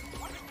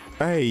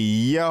Hey,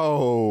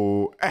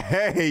 yo.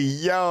 Hey,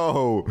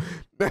 yo.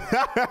 And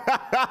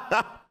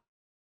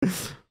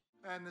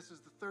this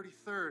is the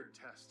 33rd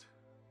test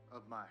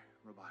of my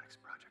robotics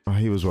project. Oh,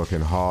 he was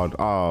working hard.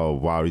 Oh,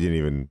 wow. He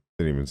didn't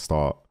even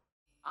start.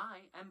 I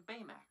am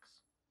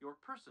Baymax, your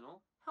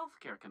personal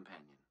healthcare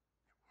companion.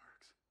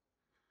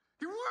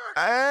 It works!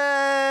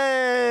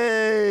 Hey!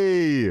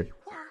 It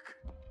works!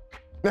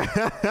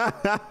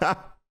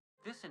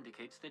 This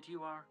indicates that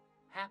you are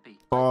happy.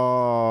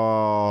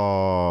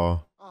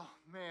 Oh. Oh,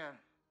 man.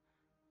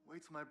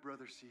 Wait till my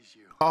brother sees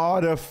you.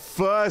 Oh, the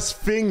first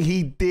thing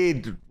he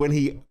did when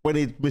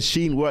his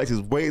machine works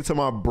is wait till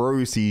my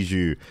bro sees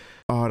you.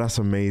 Oh, that's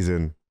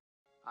amazing.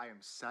 I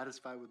am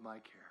satisfied with my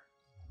care.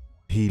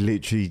 He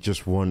literally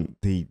just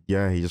he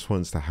just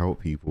wants to help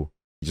people.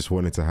 He just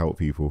wanted to help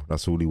people.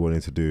 That's all he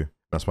wanted to do.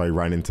 That's why he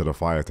ran into the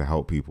fire to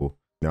help people.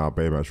 Now,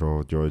 Baymax,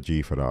 you're a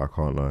G for that. I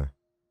can't lie.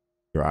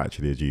 You're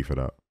actually a G for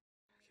that.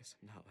 I guess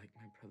I'm not like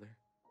my brother.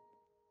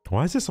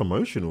 Why is this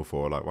emotional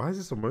for? Like, why is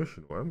this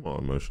emotional? I'm not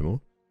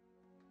emotional.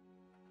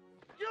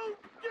 You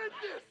did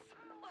this!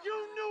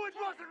 You knew it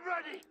wasn't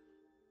ready!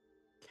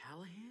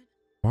 Callahan?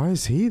 Why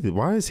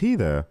is he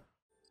there?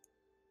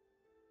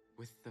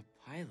 With the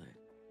pilot.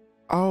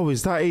 Oh,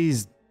 is that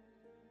his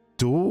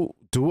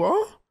daughter?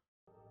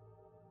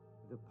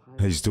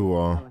 His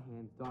daughter.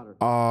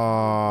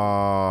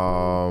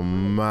 Oh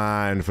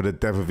man, for the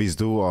death of his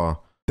daughter.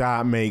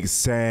 That makes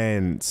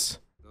sense.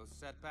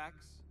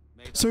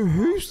 So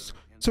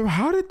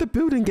how did the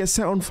building get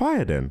set on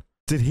fire then?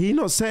 Did he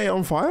not set it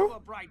on fire?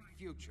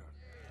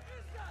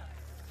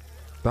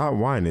 That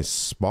wine is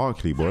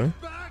sparkly, boy.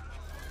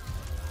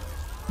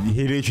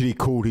 He literally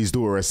called his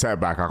daughter a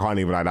setback. I can't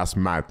even lie, that's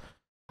mad.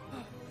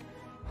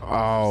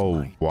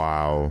 Oh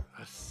wow.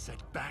 A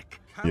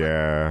setback?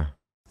 Yeah.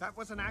 That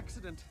was an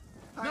accident.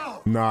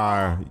 No.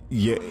 Nah,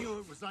 yeah,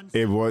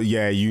 it was.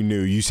 Yeah, you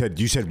knew. You said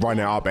run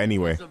it up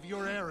anyway. Of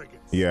your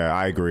arrogance. Yeah,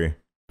 I agree.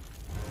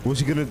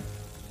 What's he gonna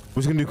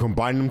do?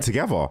 Combine them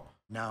together?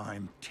 Now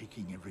I'm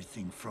taking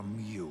everything from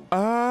you.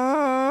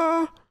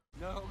 No,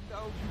 you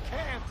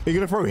can't. Are you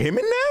gonna throw him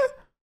in there?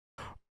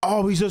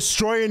 Oh, he's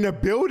destroying the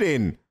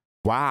building.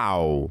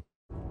 Wow.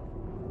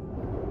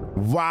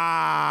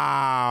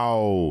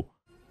 Wow.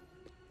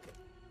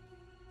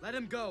 Let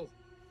him go.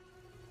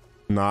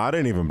 Nah, I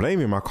don't even blame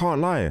him. I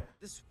can't lie.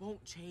 This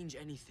won't change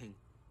anything.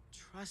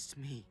 Trust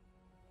me.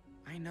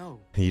 I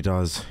know. He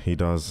does. He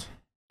does.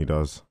 He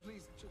does.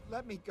 Please,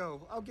 let me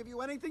go. I'll give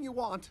you anything you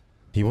want.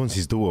 He wants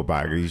his daughter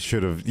back. He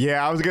should have.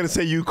 Yeah, I was gonna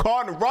say you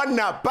can't run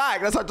that back.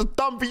 That's such a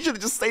dumb thing. You should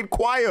have just stayed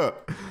quiet.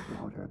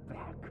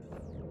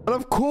 And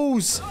of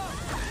course.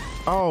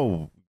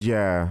 Oh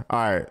yeah. All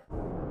right.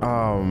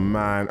 Oh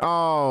man.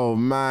 Oh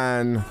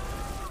man.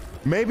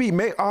 Maybe.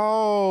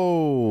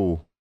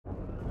 Oh.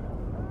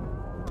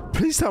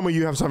 Please tell me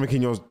you have something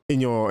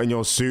in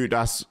your suit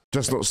that's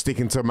just not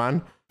sticking to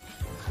man.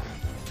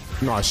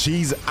 No,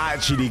 she's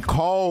actually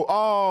cold.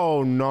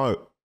 Oh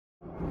no.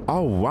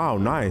 Oh wow,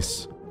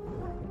 nice.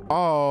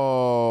 Oh.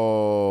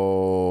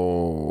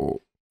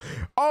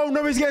 Oh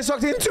no, he's getting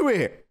sucked into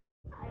it.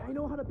 I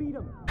know how to beat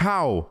him.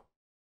 How?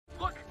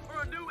 Look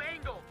for a new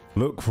angle.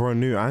 Look for a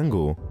new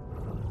angle.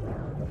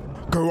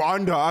 Go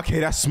under. Okay,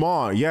 that's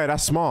smart. Yeah,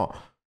 that's smart.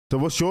 So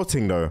what's your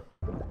thing though?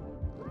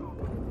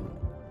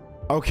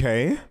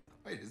 Okay.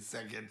 Wait a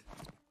second.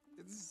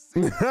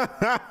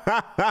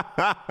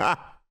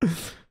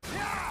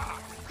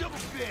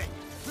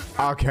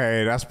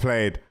 Okay, that's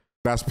played.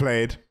 That's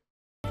played.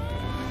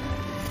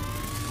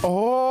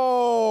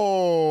 Oh,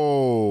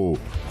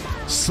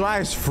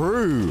 slice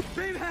through.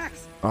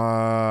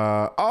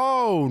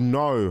 Oh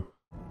no.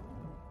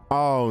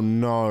 Oh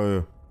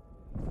no.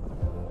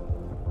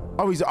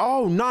 Oh, he's.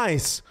 Oh,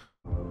 nice.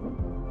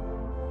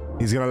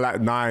 He's gonna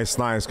let. Nice,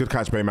 nice. Good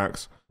catch,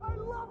 Baymax. I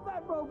love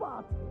that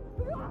robot.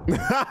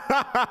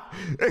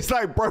 It's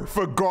like bro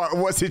forgot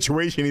what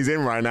situation he's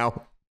in right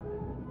now.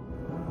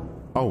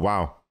 Oh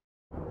wow.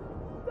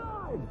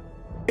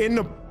 In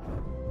the.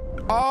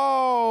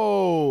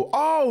 Oh.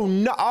 Oh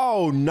no.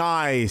 Oh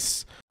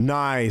nice.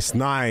 Nice.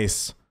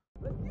 Nice.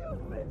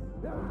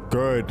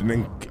 Good. And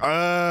then.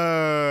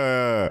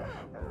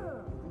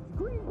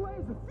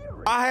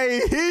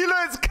 He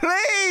looks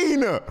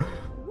clean. Did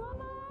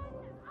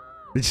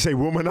you say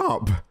woman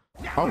up?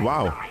 Oh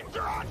wow.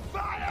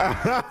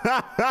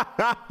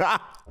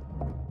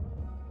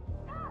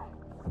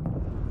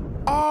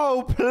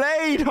 Oh,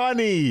 played,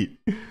 honey.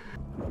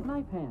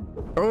 Knife hand.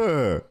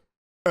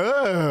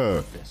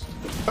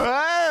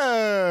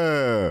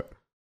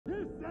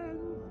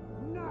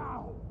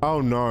 Oh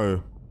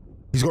no.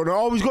 He's got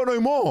no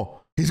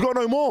more. He's got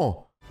no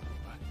more.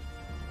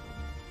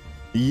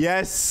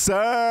 Yes,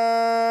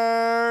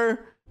 sir.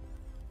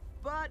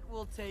 But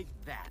we'll take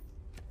that.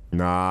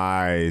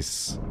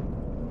 Nice.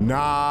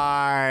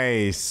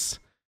 Nice.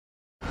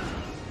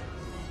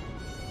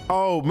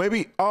 Oh,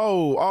 maybe.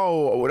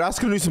 Oh, that's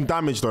gonna do some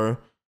damage though.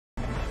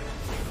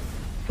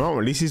 Oh,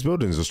 at least his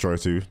building's destroyed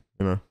too,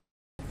 you know.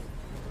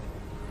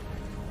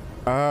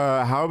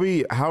 How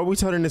are we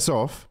turning this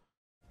off?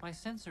 My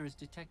sensor is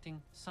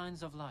detecting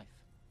signs of life.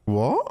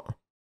 What?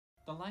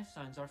 The life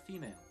signs are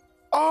female.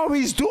 Oh,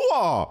 his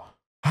daughter.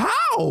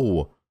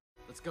 How?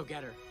 Let's go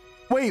get her.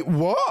 Wait,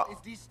 what? It's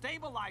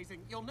destabilizing.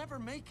 You'll never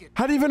make it.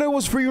 How do you even know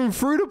what's freezing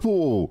through the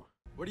pool?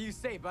 What do you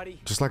say,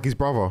 buddy? Just like his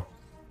brother.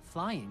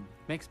 Flying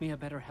makes me a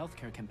better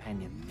healthcare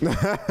companion.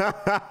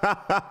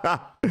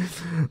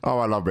 Oh,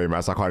 I love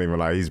Baymax. I can't even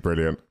lie. He's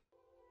brilliant.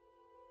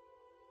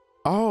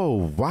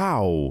 Oh,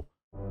 wow.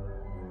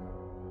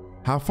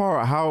 How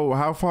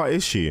far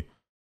is she?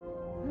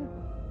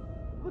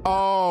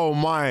 Oh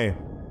my.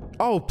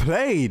 Oh,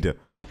 played.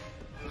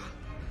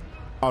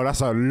 Oh, that's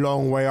a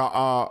long way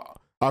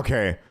up.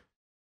 Okay.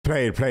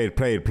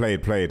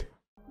 Played.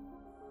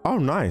 Oh,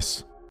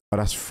 nice. Oh,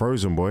 that's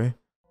Frozen, boy.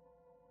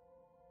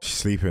 She's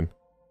sleeping.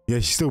 Yeah,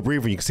 she's still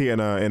breathing. You can see it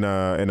in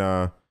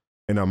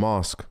a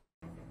mask.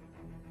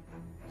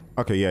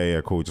 Okay,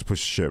 yeah, cool. Just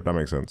push the ship. That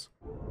makes sense.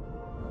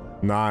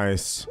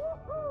 Nice.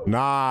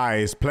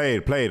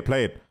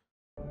 Played.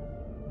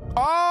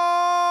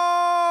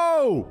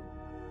 Oh!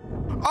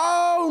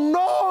 Oh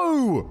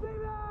no!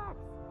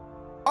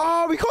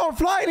 Oh, we can't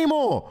fly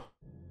anymore.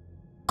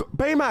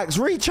 Baymax,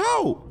 reach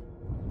out.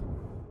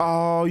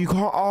 Oh, you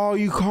can't. Oh,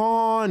 you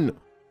can't.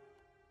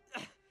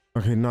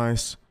 Okay,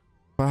 nice.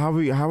 But how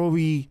are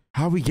we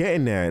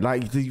getting there?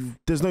 Like,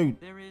 there's no.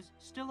 There is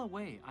still a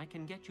way I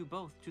can get you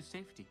both to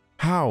safety.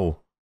 How?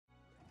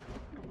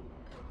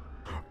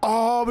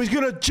 Oh, he's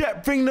gonna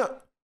jet thing that.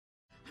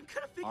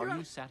 Are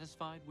you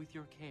satisfied with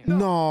your care?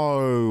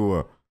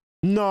 No.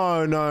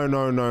 No.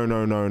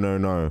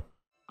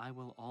 I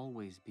will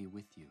always be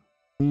with you.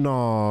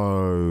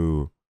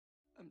 No.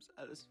 I'm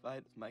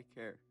satisfied with my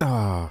care.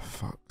 Ah,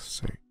 fuck's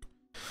sake.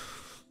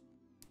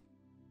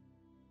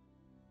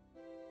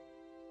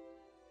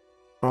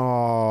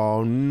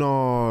 Oh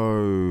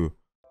no.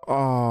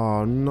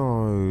 Oh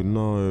no.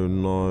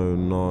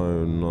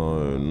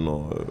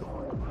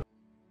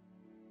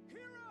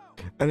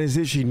 And there's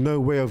literally no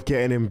way of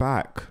getting him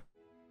back.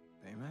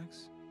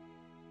 Baymax?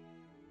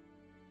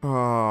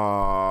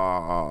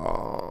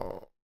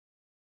 Oh.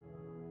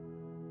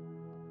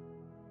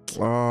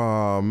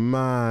 Oh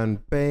man,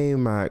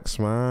 Baymax,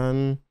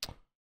 man.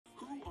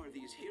 Who are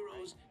these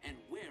heroes and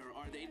where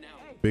are they now?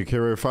 Big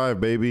Hero 5,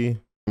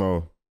 baby.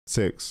 Oh,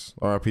 6.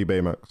 RIP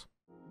Baymax.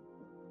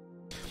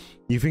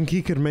 You think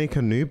he could make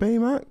a new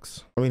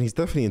Baymax? I mean, he's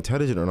definitely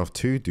intelligent enough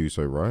to do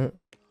so, right?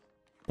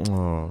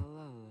 Oh.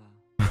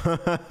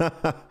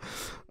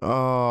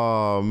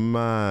 Oh,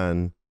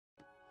 man.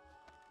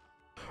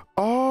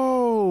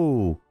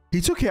 Oh,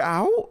 he took it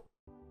out?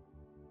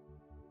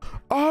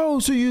 Oh,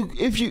 so he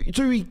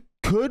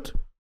could?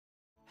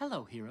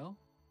 Hello, hero.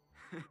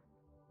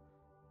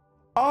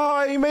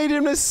 Oh, he made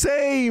him the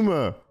same.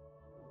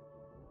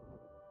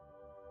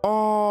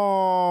 Oh.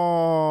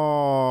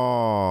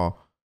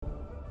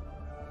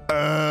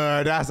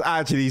 That's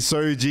actually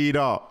so G'd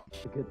up.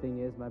 The good thing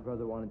is my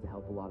brother wanted to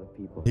help a lot of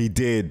people. He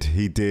did.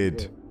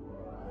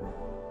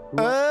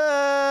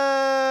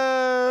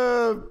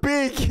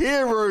 Big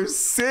Hero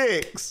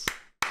 6.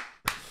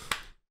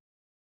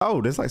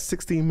 Oh, there's like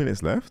 16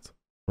 minutes left.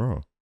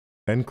 Bro.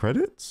 End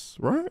credits,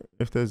 right?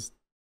 If there's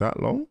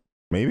that long,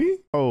 maybe?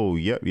 Oh,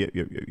 yep.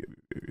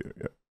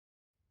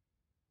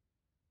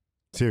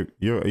 So,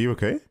 are you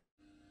okay?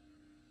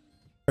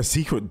 A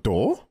secret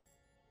door?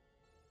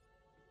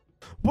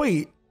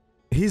 Wait,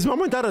 his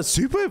mom and dad are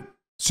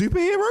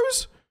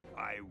superheroes?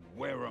 I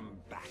wear them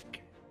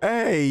back.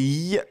 Hey,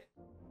 yeah.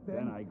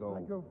 Then I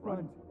go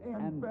front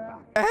and back.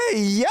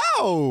 Hey,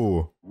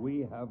 yo!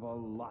 We have a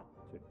lot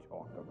to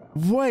talk about.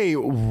 Wait,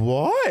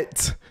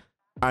 what?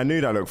 I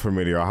knew that looked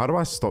familiar. How do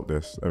I stop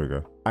this? There we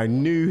go. I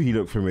knew he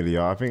looked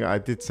familiar. I think I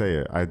did say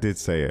it. I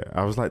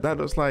was like, that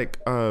looks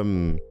like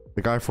the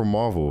guy from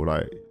Marvel,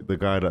 like the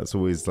guy that's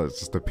always like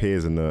just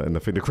appears in the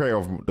thing, the creator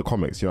of the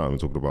comics. You know what I'm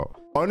talking about?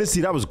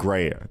 Honestly, that was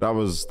great. That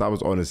was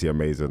honestly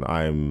amazing.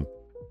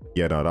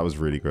 Yeah, no, that was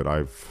really good.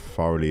 I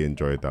thoroughly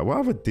enjoyed that. What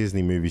other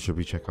Disney movie should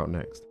we check out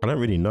next? I don't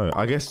really know.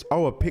 I guess,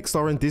 a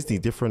Pixar and Disney,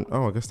 different.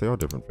 Oh, I guess they are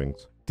different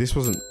things. This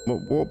wasn't,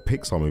 what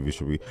Pixar movie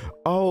should we?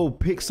 Oh,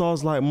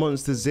 Pixar's like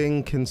Monsters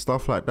Inc. and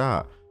stuff like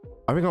that.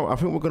 I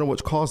think we're gonna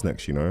watch Cars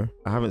next, you know?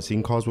 I haven't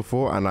seen Cars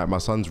before, and like my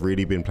son's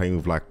really been playing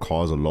with like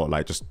cars a lot,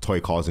 like just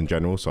toy cars in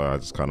general, so I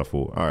just kind of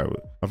thought, all right,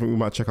 I think we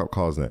might check out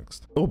Cars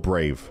next. Or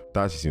Brave.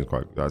 That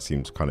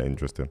seems kind of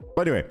interesting.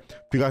 But anyway,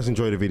 if you guys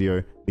enjoyed the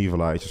video, leave a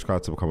like,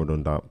 subscribe to become a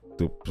Done That.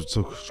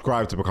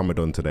 subscribe to become a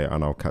Don today,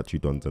 and I'll catch you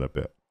Dons in a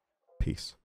bit. Peace.